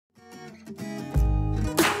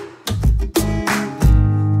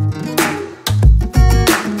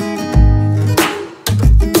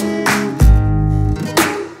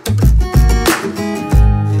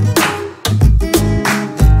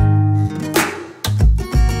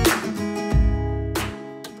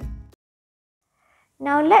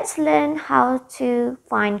Now let's learn how to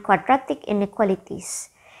find quadratic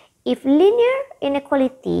inequalities. If linear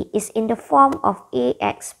inequality is in the form of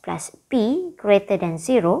ax plus b greater than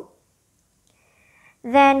 0,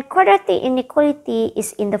 then quadratic inequality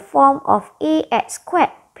is in the form of ax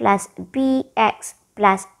squared plus bx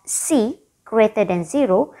plus c greater than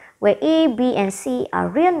 0, where a, b, and c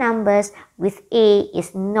are real numbers with a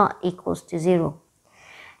is not equals to 0.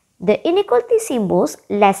 The inequality symbols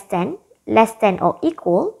less than or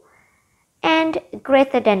equal, and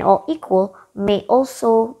greater than or equal may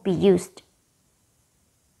also be used.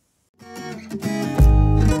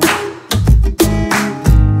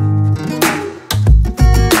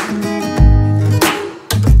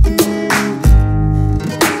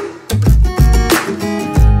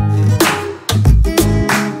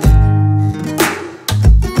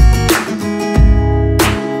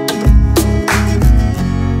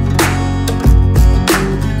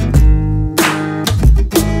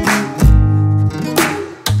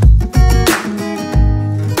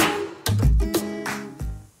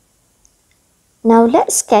 Now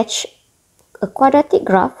let's sketch a quadratic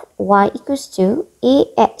graph y equals to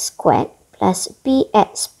ax squared plus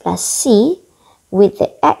bx plus c with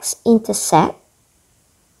the x-intercept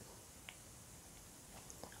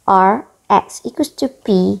are x equals to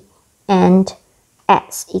p and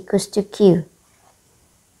x equals to q.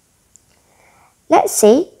 Let's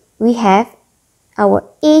say we have our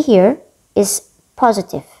a here is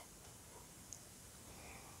positive.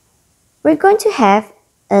 We're going to have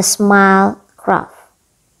a smile graph.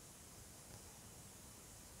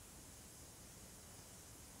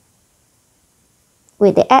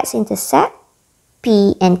 With the x-intercept,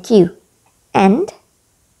 p and q. And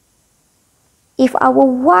if our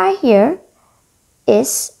y here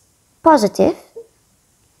is positive,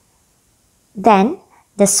 then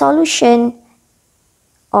the solution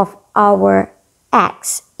of our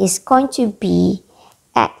x is going to be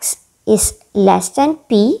x is less than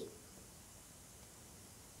p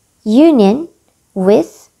union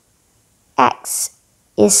with x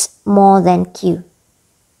is more than q.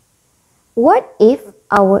 What if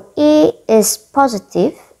our a is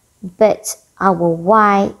positive but our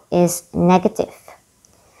y is negative?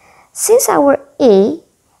 Since our a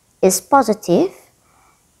is positive,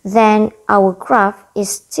 then our graph is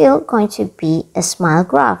still going to be a smile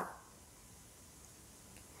graph.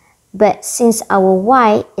 But since our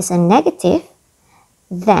y is a negative,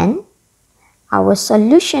 then our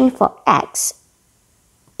solution for x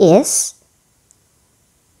is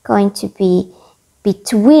going to be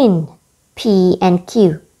between p and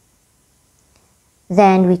q.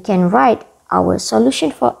 Then we can write our solution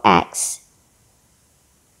for x.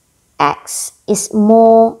 X is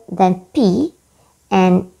more than p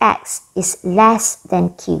and x is less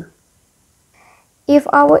than q. If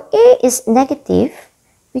our a is negative,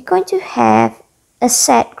 we're going to have a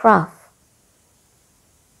sad graph.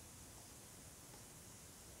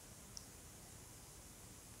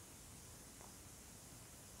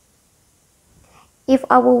 If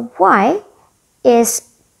our y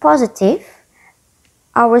is positive,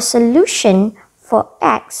 our solution for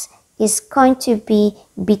x is going to be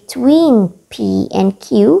between p and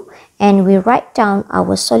q, and we write down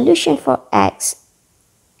our solution for x.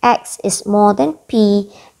 X is more than p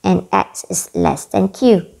and x is less than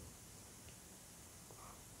q.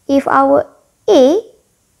 If our a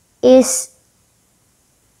is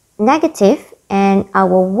negative and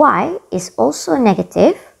our y is also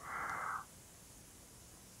negative,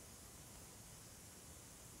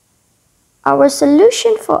 our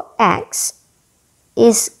solution for x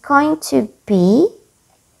is going to be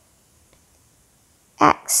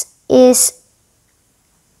x is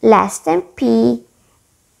less than p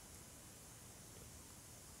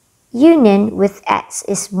union with x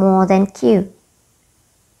is more than q.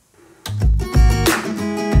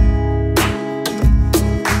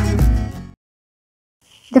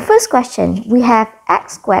 The first question, we have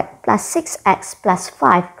x squared plus 6x plus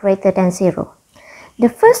 5 greater than 0. The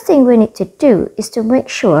first thing we need to do is to make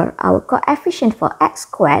sure our coefficient for x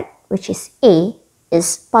squared, which is a,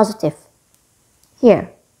 is positive. Here,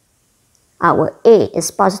 our a is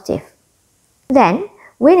positive. Then,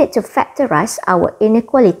 we need to factorize our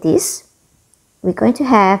inequalities. We're going to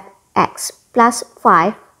have x plus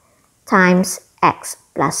 5 times x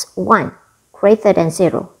plus 1 greater than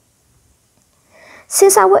 0.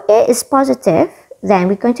 Since our a is positive, then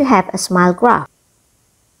we're going to have a smile graph.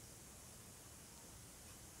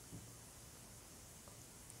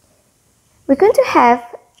 We're going to have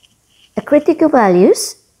a critical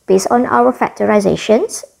values based on our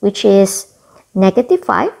factorizations, which is negative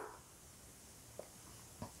 5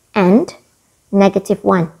 and negative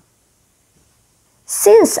 1.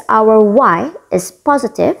 Since our y is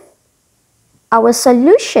positive, our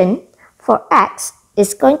solution for x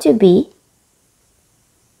is going to be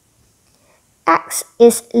x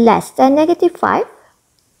is less than -5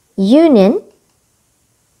 union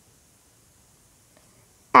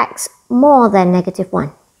x more than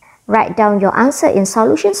 -1. Write down your answer in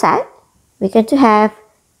solution set. We're going to have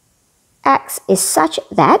x is such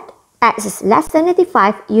that x is less than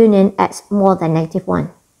 -5 union x more than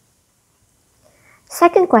 -1.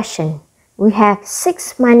 Second question, we have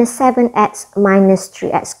 6 minus 7x minus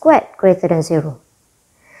 3x squared greater than 0.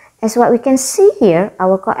 As what we can see here,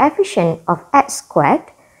 our coefficient of x squared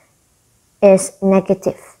is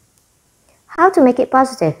negative. How to make it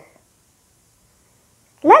positive?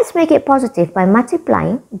 Let's make it positive by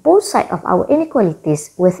multiplying both sides of our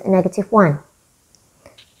inequalities with -1.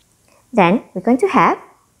 Then we're going to have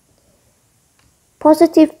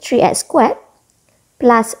positive 3x squared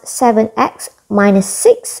plus 7x minus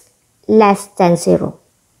 6 less than 0.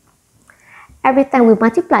 Every time we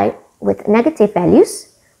multiply with negative values,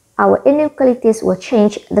 our inequalities will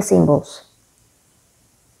change the symbols.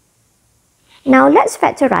 Now let's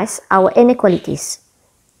factorize our inequalities.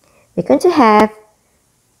 We're going to have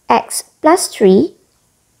x plus 3,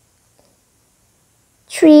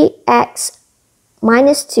 3x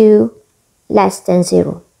minus 2 less than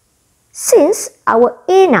 0. Since our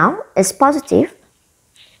a now is positive,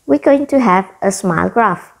 we're going to have a smile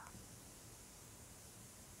graph.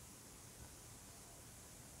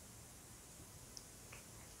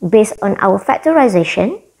 Based on our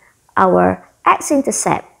factorization, our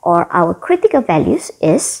x-intercept or our critical values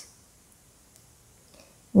is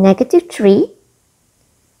 -3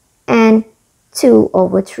 and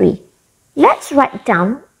 2/3. Let's write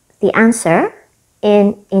down the answer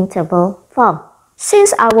in interval form.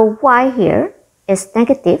 Since our y here is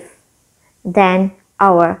negative, then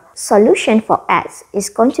our solution for x is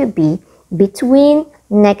going to be between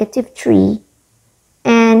 -3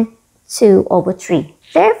 and 2/3.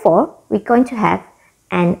 Therefore, we're going to have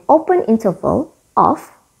an open interval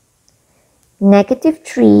of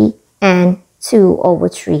 -3 and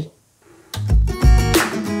 2/3.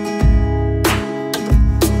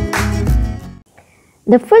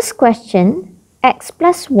 The first question, x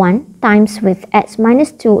plus 1 times with x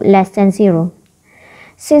minus 2 less than 0.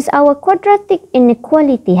 Since our quadratic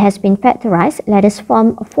inequality has been factorized, let us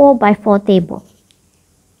form a 4×4 table.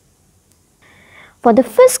 For the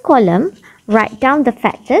first column, write down the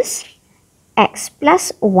factors x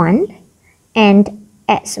plus 1 and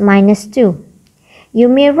x minus 2. You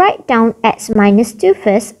may write down x minus 2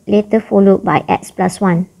 first, later followed by x plus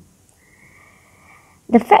 1.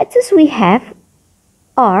 The factors we have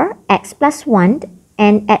are x plus 1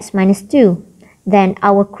 and x minus 2. Then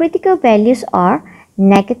our critical values are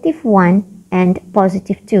 -1 and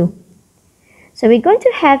 +2. So we're going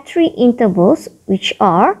to have three intervals which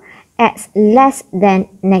are x less than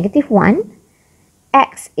 -1,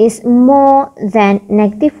 x is more than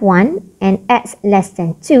 -1, and x less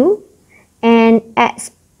than 2, and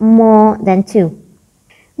x more than 2.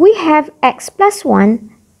 We have x plus 1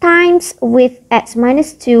 times with x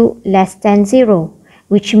minus 2 less than 0,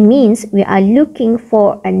 which means we are looking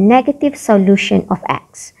for a negative solution of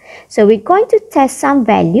x. So we're going to test some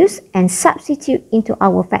values and substitute into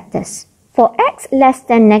our factors. For x less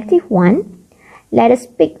than -1, let us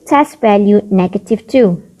pick test value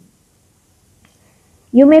 -2.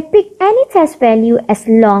 You may pick any test value as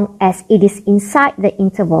long as it is inside the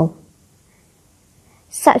interval.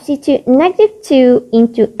 Substitute -2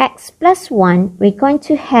 into x plus 1, we're going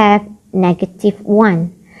to have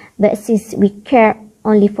 -1. But since we care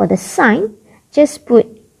only for the sign, just put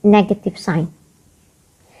negative sign.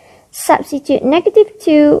 Substitute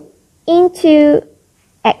 -2 into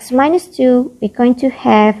x minus 2, we're going to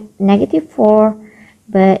have -4,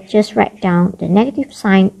 but just write down the negative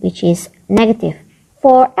sign, which is negative.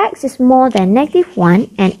 For x is more than -1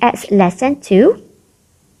 and x less than 2,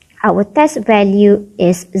 our test value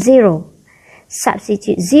is 0.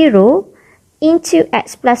 Substitute 0 into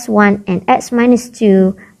x plus 1 and x minus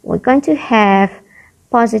 2, we're going to have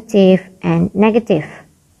positive and negative.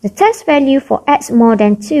 The test value for x more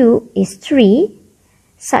than 2 is 3.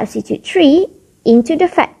 Substitute 3 into the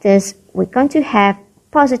factors, we're going to have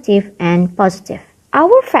positive and positive.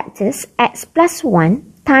 Our factors x plus 1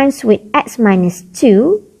 times with x minus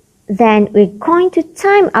 2, then we're going to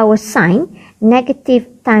time our sign, negative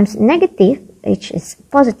times negative, which is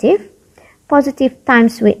positive, positive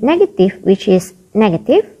times with negative, which is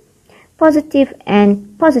negative, positive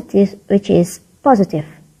and positive, which is positive.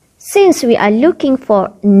 Since we are looking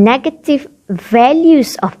for negative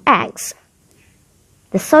values of x,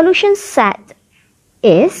 the solution set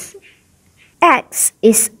is x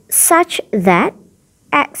is such that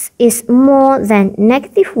x is more than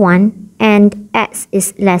 -1 and x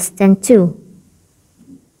is less than 2.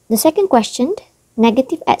 The second question,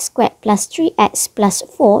 negative x squared plus 3x plus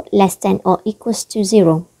 4 less than or equals to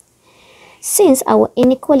 0. Since our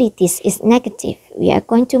inequalities is negative, we are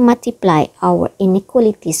going to multiply our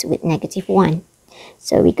inequalities with -1.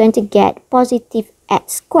 So we're going to get positive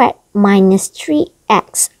x squared minus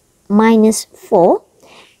 3x minus 4.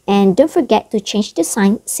 And don't forget to change the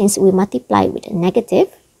sign since we multiply with a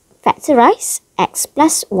negative. Factorize x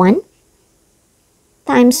plus 1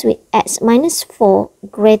 times with x minus 4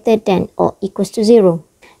 greater than or equals to 0.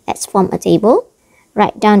 Let's form a table.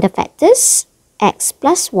 Write down the factors x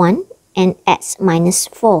plus 1 and x minus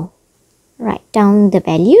 4. Write down the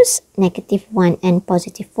values -1 and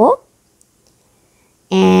 +4.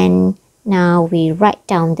 And now we write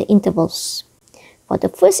down the intervals. For the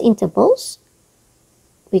first intervals,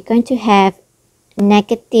 we're going to have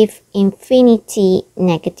 -∞,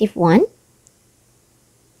 -1.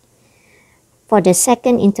 For the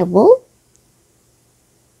second interval,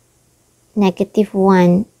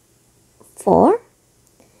 -1, 4.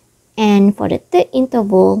 And for the third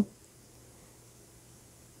interval,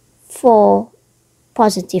 4,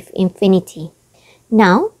 +∞.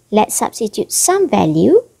 Now, let's substitute some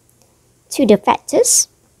value to the factors.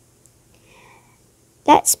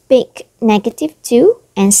 Let's pick -2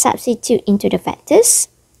 and substitute into the factors.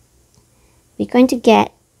 We're going to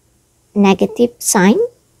get negative sign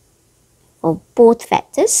for both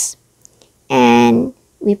factors. And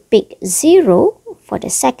we pick 0 for the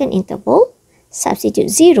second interval. Substitute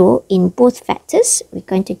 0 in both factors. We're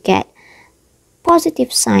going to get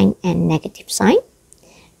positive sign and negative sign.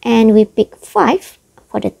 And we pick 5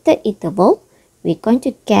 for the third interval. We're going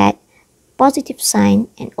to get positive sign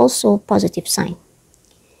and also positive sign.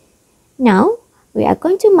 Now, we are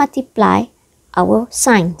going to multiply our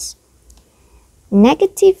signs.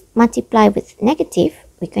 Negative multiply with negative,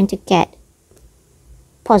 we're going to get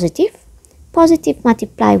positive. Positive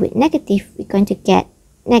multiply with negative, we're going to get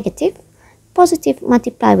negative. Positive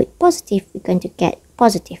multiply with positive, we're going to get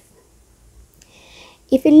positive.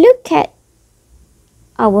 If we look at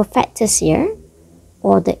our factors here,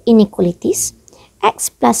 or the inequalities, x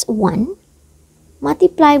plus 1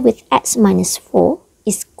 multiply with x minus 4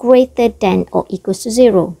 is greater than or equals to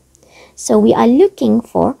 0. So we are looking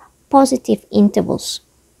for positive intervals.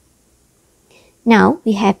 Now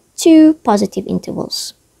we have two positive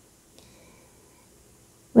intervals.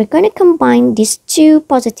 We're going to combine these two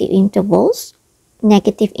positive intervals, -∞,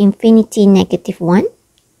 -1,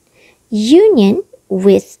 union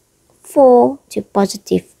with 4 to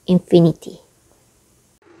 +∞.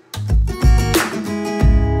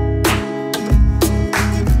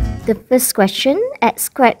 The first question, x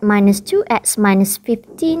squared minus 2x minus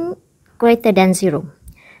 15 greater than 0.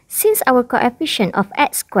 Since our coefficient of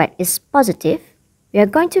x squared is positive, we are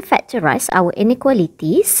going to factorize our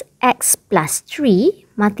inequalities x plus 3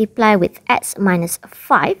 multiply with x minus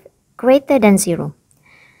 5 greater than 0.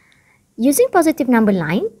 Using positive number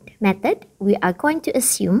line method, we are going to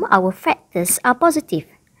assume our factors are positive.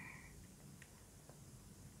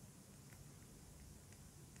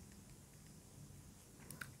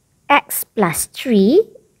 X plus 3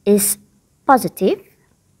 is positive.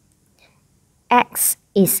 X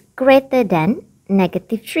is greater than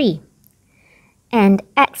 -3. And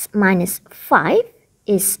x minus 5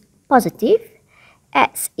 is positive.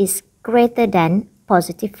 X is greater than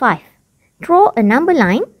 +5. Draw a number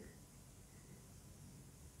line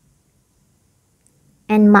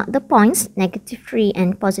and mark the points -3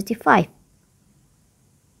 and +5.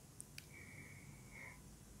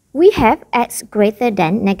 We have x greater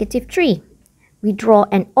than -3. We draw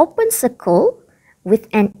an open circle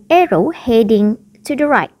with an arrow heading to the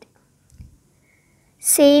right.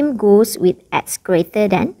 Same goes with x greater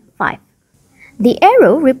than 5. The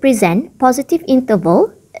arrow represents positive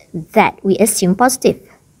interval that we assume positive.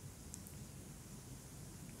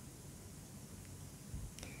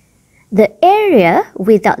 The area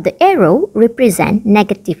without the arrow represents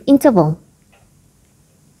negative interval.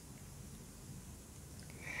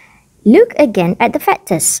 Look again at the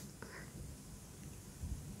factors.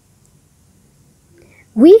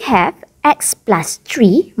 We have x plus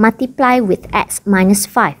 3 multiply with x minus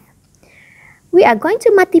 5. We are going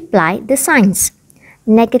to multiply the signs.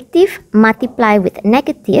 Negative multiply with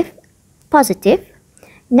negative, positive.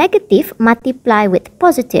 Negative multiply with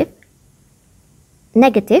positive,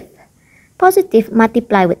 negative. Positive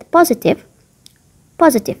multiply with positive,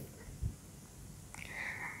 positive.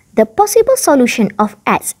 The possible solution of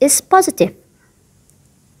x is positive.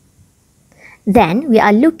 Then we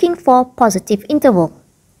are looking for positive interval.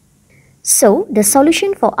 So, the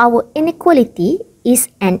solution for our inequality is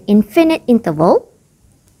an infinite interval.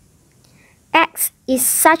 X is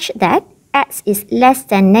such that x is less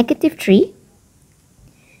than negative 3.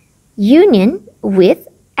 Union with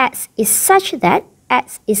x is such that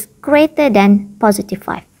x is greater than positive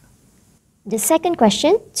 5. The second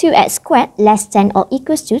question, 2x squared less than or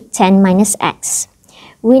equals to 10 minus x.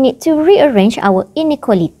 We need to rearrange our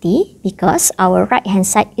inequality because our right hand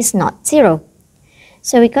side is not 0.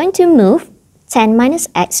 So we're going to move 10 minus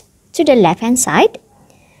x to the left hand side.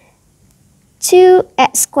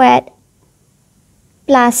 2x squared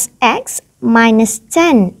plus x minus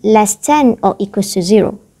 10 less than or equals to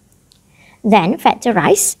 0. Then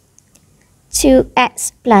factorize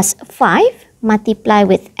 2x plus 5 multiply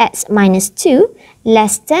with x minus 2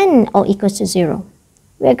 less than or equals to 0.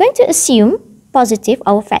 We are going to assume positive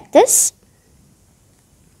our factors.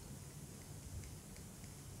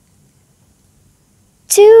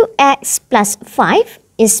 Two x plus 5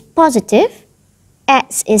 is positive.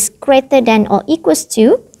 X is greater than or equals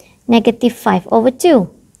to negative 5 over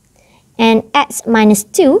 2. And x minus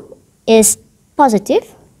 2 is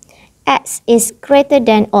positive. X is greater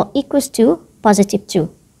than or equals to positive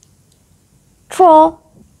 2. Draw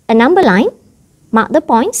a number line. Mark the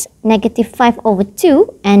points, negative 5 over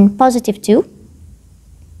 2 and positive 2.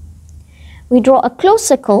 We draw a closed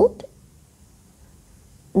circle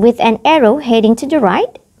with an arrow heading to the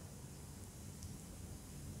right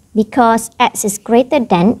because x is greater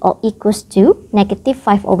than or equals to negative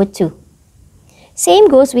 5 over 2. Same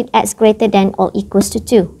goes with x greater than or equals to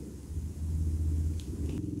 2.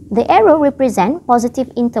 The arrow represents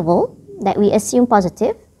positive interval that we assume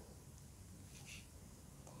positive,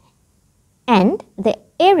 and the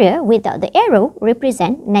area without the arrow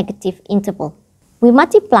represents negative interval. We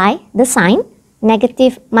multiply the sign,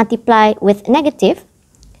 negative multiply with negative,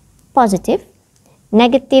 positive,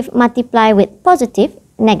 negative multiply with positive,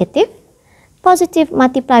 negative, positive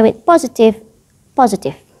multiply with positive,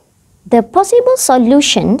 positive. The possible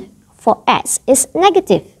solution for x is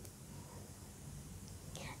negative.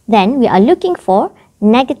 Then we are looking for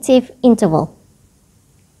negative interval.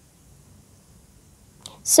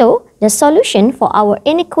 So, the solution for our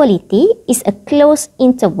inequality is a closed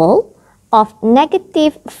interval of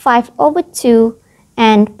negative 5 over 2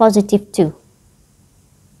 and positive 2.